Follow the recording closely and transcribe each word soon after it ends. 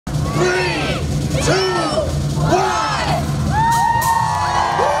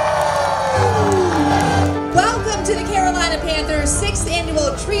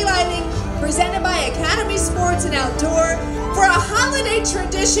presented by Academy Sports and Outdoor for a holiday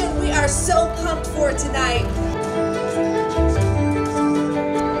tradition we are so pumped for tonight.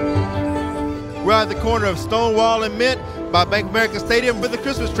 We're at the corner of Stonewall and Mint by Bank of America Stadium with the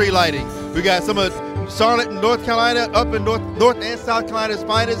Christmas tree lighting. We got some of Charlotte and North Carolina, up in North and South Carolina's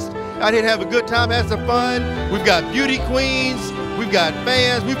finest, out here to have a good time, have some fun. We've got beauty queens, we've got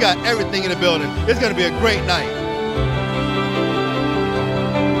fans, we've got everything in the building. It's going to be a great night.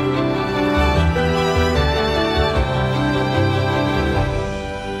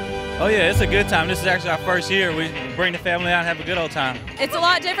 Oh yeah, it's a good time. This is actually our first year. We bring the family out and have a good old time. It's a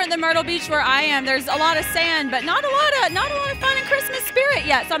lot different than Myrtle Beach where I am. There's a lot of sand, but not a lot of fun and Christmas spirit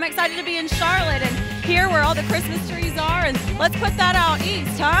yet. So I'm excited to be in Charlotte and here where all the Christmas trees are, and let's put that out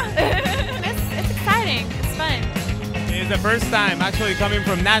east, huh? It's exciting. It's fun. It's the first time actually coming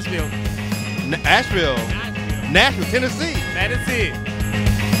from Nashville. Nashville, Tennessee.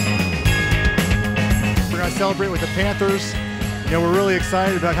 We're going to celebrate with the Panthers. You know, we're really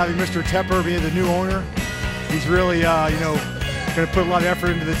excited about having Mr. Tepper being the new owner. He's really, going to put a lot of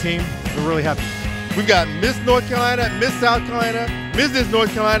effort into the team. We're really happy. We've got Miss North Carolina, Miss South Carolina, Mrs.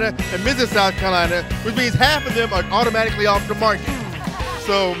 North Carolina, and Mrs. South Carolina, which means half of them are automatically off the market.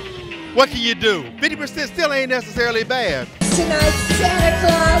 So, what can you do? 50% still ain't necessarily bad. Tonight's Santa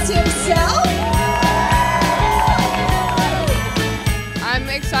Claus himself. I'm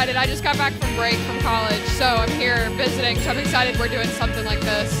excited. I just got back from break from college, so I'm here visiting, so I'm excited we're doing something like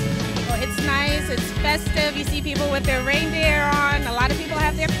this. Well, it's nice, it's festive. You see people with their reindeer on. A lot of people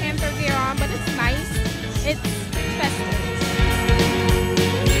have their Panther gear on, but it's nice. It's festive.